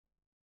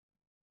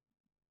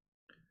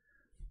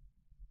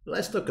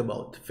Let's talk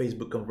about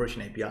Facebook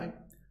Conversion API,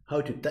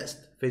 how to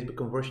test Facebook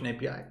Conversion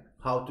API,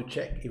 how to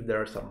check if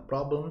there are some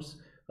problems,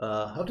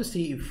 how to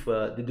see if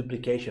the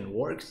duplication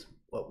works,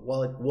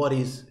 what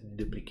is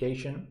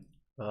duplication,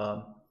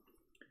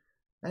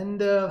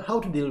 and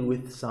how to deal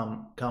with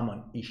some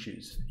common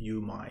issues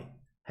you might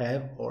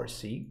have or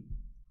see.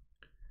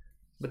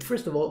 But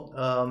first of all,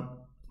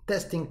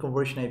 testing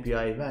Conversion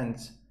API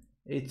events,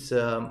 it's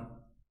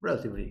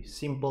relatively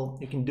simple.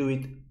 You can do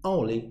it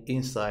only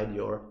inside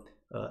your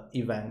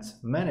events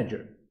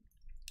manager.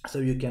 So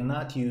you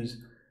cannot use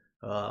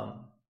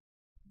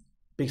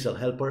Pixel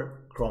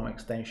Helper Chrome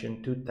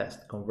extension to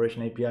test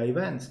Conversion API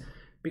events.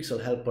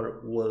 Pixel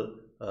Helper will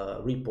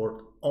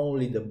report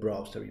only the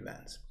browser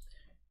events.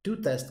 To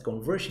test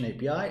Conversion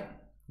API,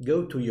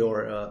 go to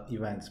your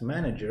events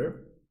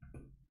manager.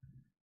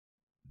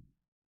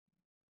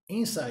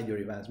 Inside your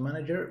events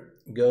manager,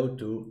 go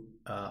to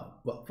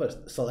well,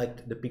 first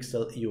select the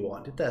pixel you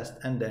want to test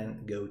and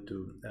then go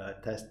to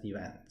test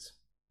events.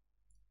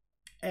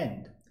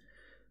 And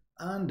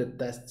on the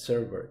test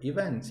server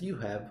events, you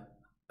have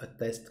a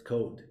test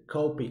code.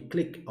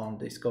 Click on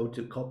this code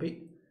to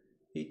copy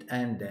it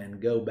and then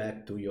go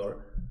back to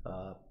your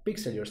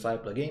Pixel Your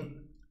Site plugin.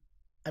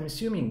 I'm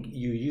assuming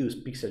you use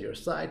Pixel Your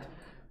Site.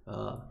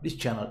 This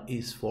channel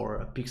is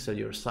for Pixel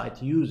Your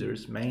Site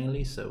users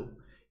mainly, so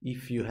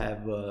if you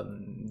have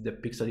the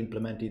pixel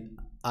implemented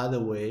other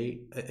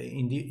way,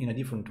 in a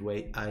different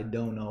way, I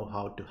don't know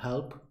how to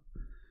help.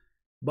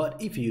 But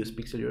if you use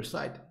Pixel Your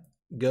Site,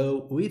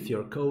 go with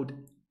your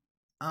code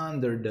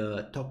under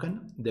the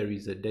token. There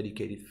is a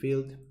dedicated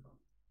field.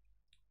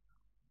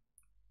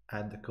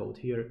 Add the code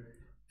here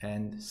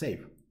and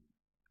save.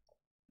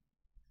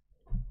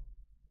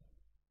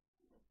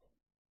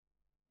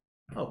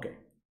 Okay,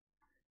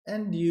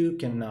 and you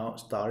can now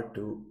start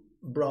to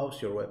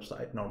browse your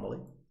website normally.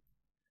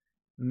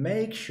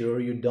 Make sure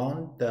you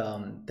don't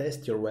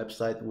test your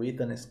website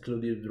with an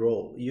excluded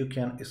role. You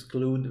can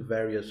exclude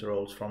various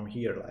roles from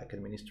here, like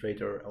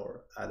administrator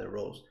or other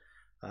roles.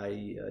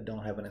 I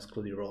don't have an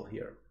excluded role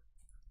here.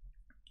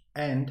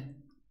 And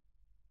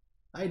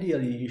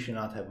ideally, you should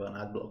not have an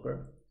ad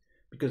blocker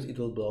because it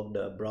will block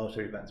the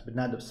browser events, but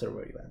not the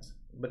server events.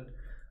 But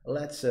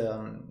let's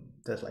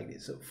test like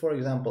this. So for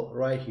example,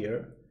 right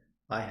here,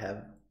 I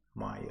have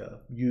my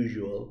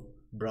usual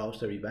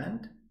browser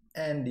event.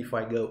 And if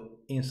I go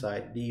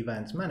inside the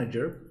events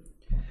manager,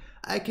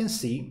 I can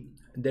see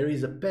there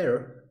is a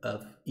pair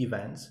of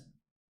events,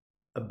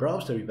 a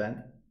browser event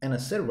and a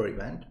server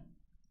event.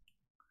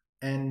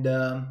 And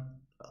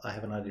I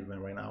have another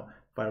event right now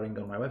firing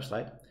on my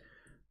website.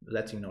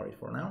 Let's ignore it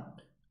for now.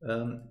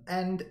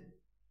 And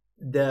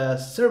the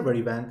server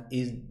event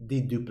is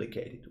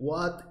deduplicated.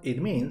 What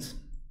it means?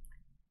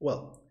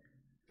 Well,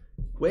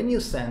 when you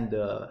send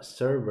the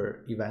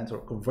server events or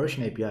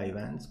Conversion API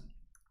events,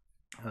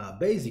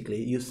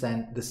 basically you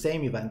send the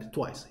same event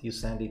twice. You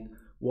send it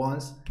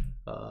once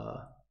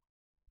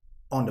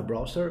on the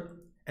browser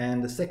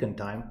and the second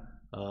time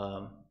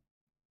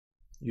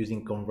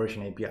using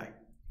Conversion API.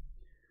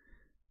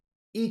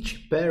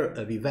 Each pair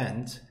of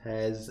events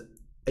has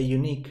a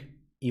unique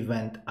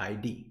event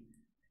ID.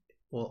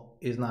 Well,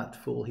 it's not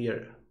full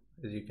here.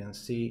 As you can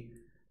see,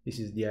 this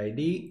is the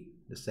ID,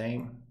 the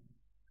same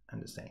and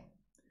the same.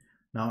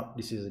 Now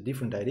this is a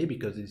different ID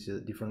because this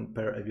is a different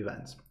pair of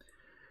events.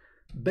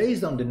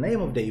 Based on the name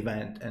of the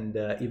event and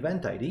the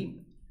event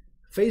ID,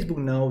 Facebook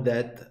knows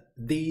that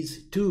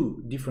these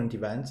two different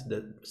events,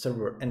 the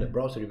server and the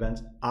browser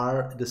events,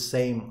 are the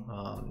same,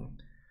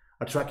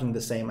 are tracking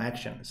the same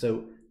action.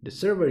 So the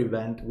server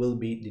event will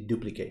be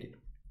deduplicated.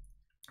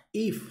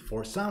 If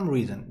for some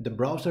reason the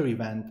browser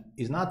event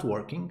is not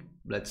working,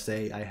 let's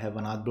say I have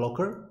an ad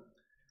blocker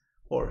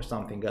or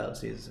something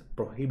else is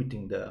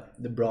prohibiting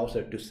the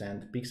browser to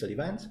send pixel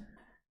events,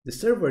 the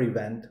server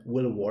event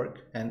will work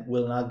and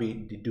will not be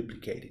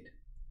deduplicated.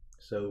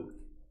 So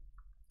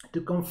to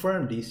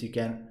confirm this, you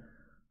can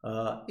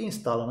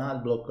install an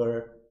ad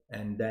blocker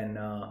and then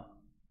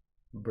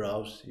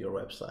browse your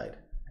website,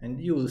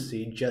 and you will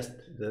see just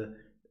the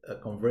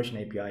Conversion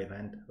API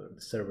event or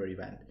the server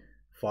event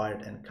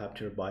fired and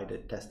captured by the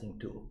testing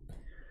tool.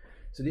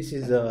 So this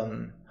is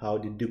how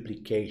the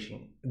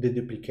duplicating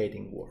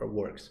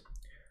works.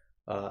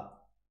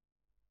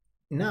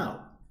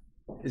 Now,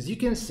 as you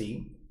can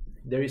see,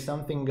 there is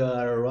something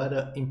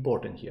rather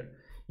important here.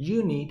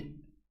 You need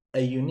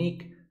a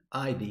unique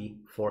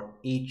ID for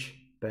each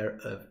pair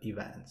of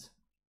events.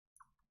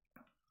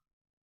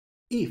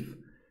 If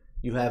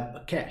you have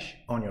a cache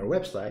on your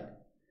website,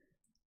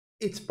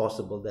 it's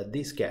possible that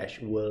this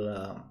cache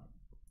will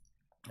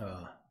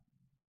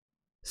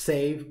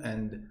save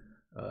and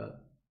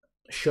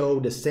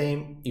show the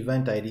same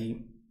event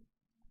ID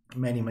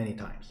many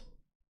times.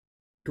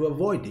 To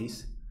avoid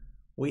this,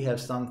 we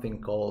have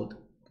something called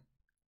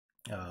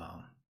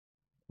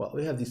well,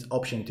 we have this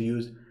option to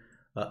use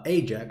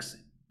Ajax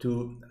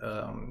to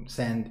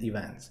send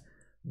events.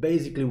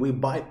 Basically, we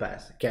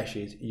bypass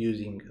caches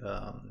using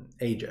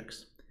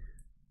Ajax.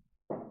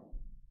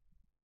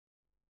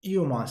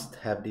 You must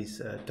have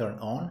this turned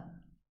on,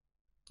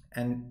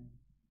 and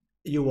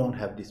you won't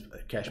have this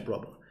cache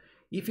problem.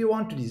 If you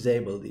want to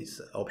disable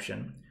this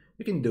option,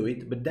 you can do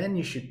it, but then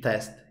you should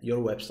test your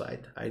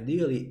website,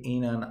 ideally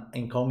in an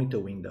incognito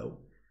window,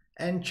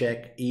 and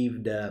check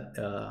if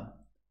the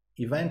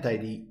event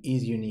ID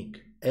is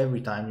unique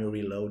every time you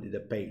reload the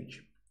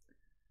page.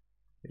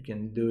 You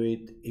can do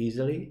it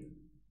easily.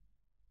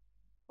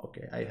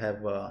 Okay, I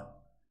have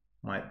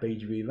my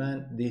page view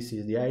event. This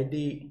is the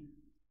ID.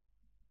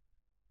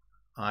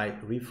 I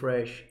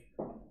refresh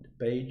the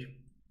page.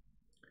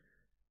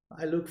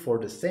 I look for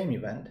the same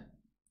event,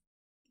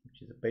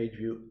 which is a page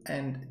view,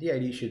 and the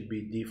ID should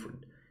be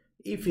different.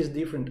 If it's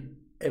different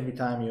every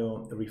time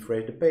you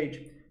refresh the page,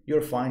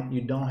 you're fine.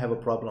 You don't have a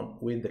problem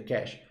with the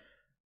cache.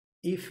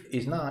 If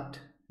it's not,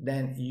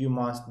 then you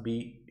must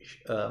be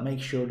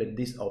make sure that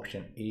this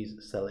option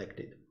is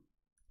selected.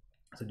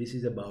 So this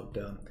is about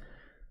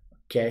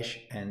cache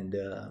and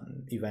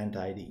event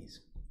IDs.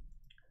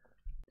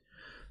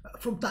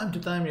 From time to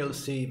time, you'll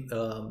see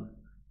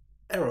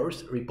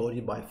errors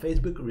reported by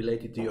Facebook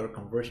related to your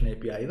conversion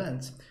API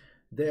events.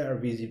 They are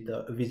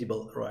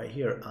visible right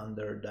here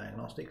under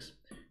diagnostics.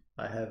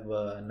 I have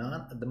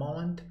none at the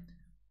moment.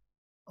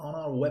 On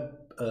our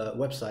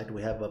website,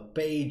 we have a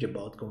page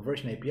about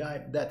conversion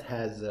API that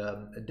has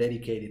a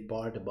dedicated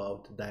part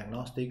about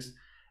diagnostics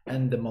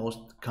and the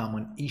most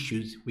common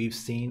issues we've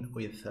seen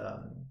with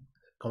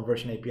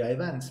conversion API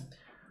events.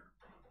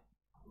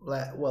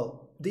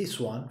 Well, this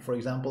one, for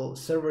example,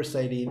 server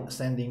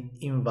sending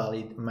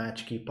invalid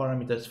match key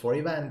parameters for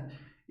event,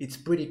 it's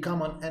pretty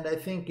common, and I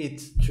think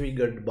it's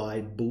triggered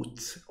by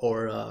bots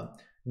or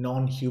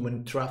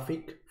non-human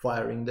traffic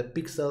firing the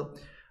pixel.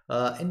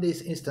 In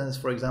this instance,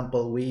 for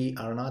example, we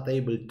are not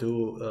able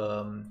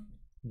to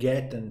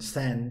get and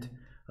send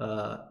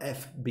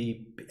BP,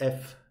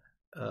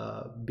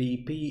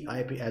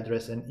 IP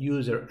address, and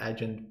user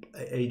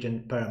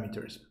agent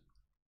parameters.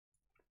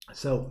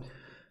 So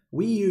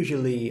we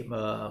usually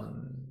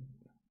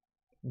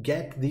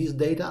get these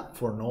data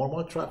for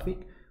normal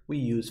traffic. We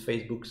use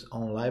Facebook's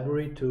own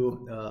library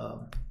to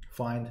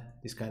find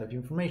this kind of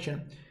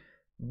information.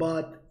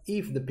 But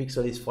if the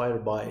pixel is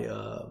fired by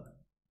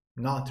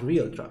not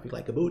real traffic,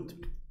 like a bot,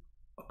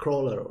 a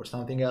crawler, or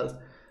something else,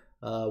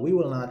 we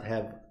will not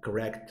have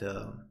correct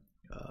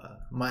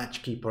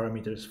match key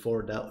parameters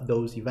for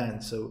those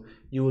events. So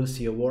you will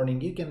see a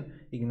warning. You can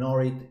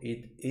ignore it.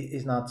 It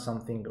is not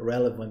something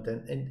relevant,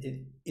 and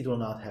it will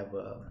not have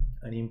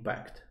an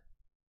impact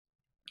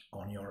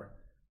on your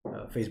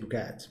Facebook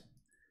ads.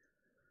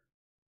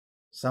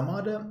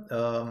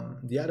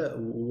 The other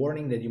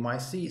warning that you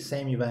might see,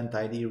 same event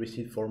ID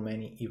received for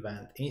many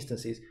event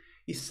instances,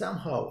 is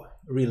somehow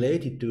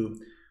related to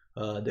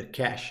the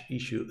cache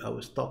issue I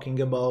was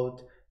talking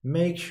about.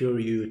 Make sure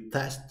you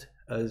test,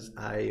 as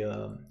I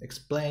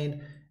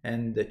explained,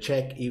 and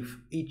check if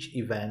each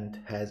event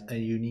has a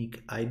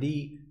unique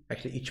ID.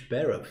 Actually, each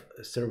pair of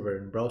server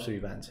and browser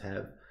events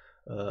have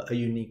a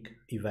unique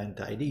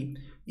event ID.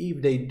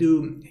 If they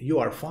do, you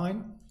are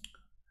fine.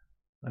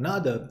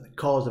 Another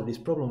cause of this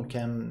problem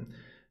can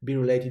be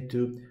related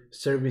to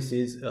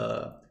services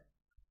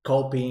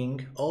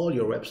copying all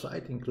your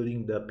website,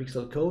 including the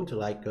pixel code,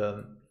 like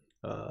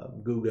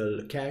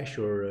Google Cache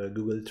or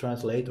Google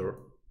Translate or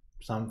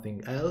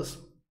something else,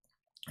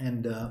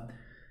 and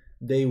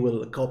they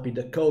will copy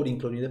the code,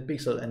 including the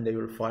pixel, and they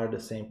will fire the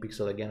same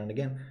pixel again and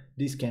again.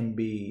 This can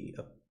be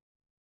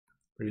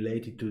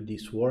related to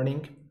this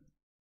warning.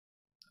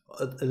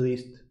 At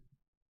least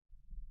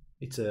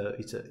it's a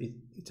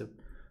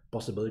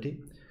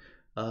possibility.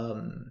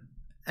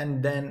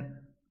 And then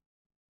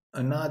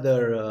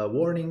another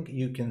warning,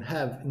 you can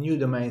have new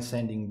domain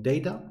sending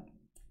data,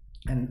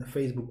 and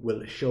Facebook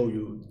will show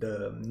you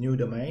the new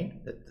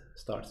domain that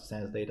starts to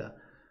send data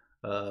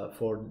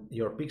for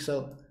your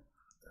pixel,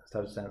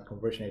 starts to send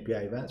conversion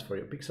API events for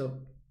your pixel.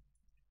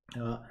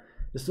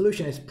 The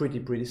solution is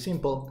pretty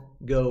simple.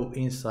 Go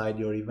inside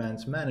your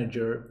events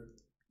manager,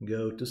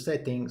 go to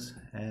settings,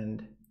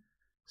 and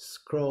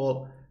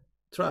scroll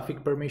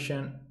traffic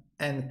permission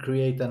and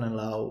create an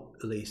allow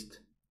list.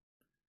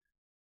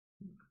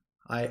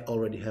 I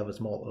already have a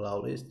small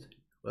allow list.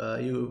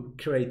 You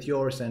create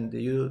yours and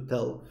you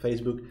tell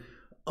Facebook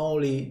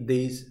only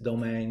these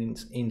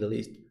domains in the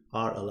list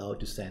are allowed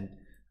to send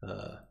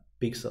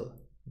pixel,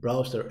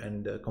 browser,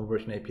 and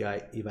conversion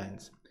API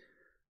events.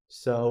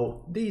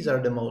 So these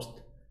are the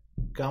most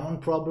common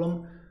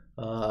problem.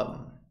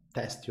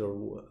 Test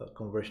your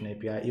conversion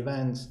API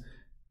events.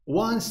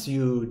 Once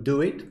you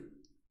do it,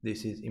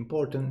 this is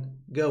important,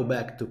 go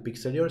back to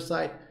pixel your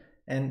site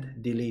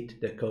and delete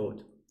the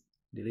code.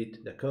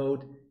 Delete the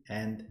code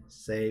and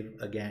save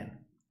again.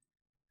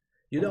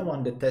 You don't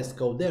want the test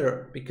code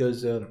there,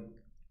 because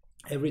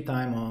every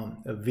time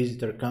a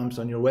visitor comes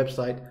on your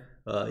website,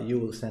 you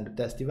will send a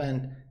test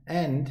event,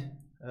 and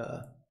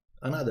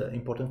another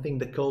important thing,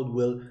 the code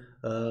will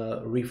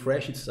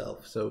refresh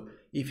itself. So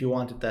if you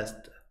want to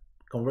test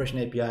conversion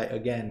API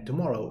again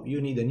tomorrow,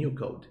 you need a new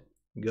code.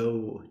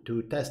 Go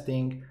to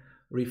testing,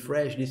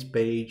 refresh this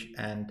page,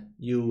 and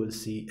you will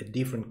see a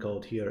different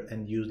code here,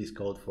 and use this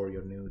code for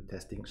your new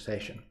testing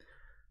session.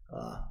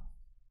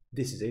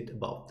 this is it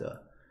about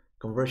the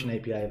conversion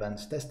API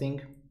events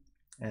testing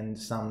and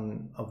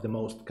some of the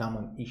most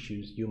common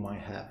issues you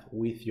might have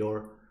with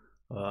your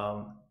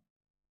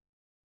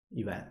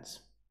events.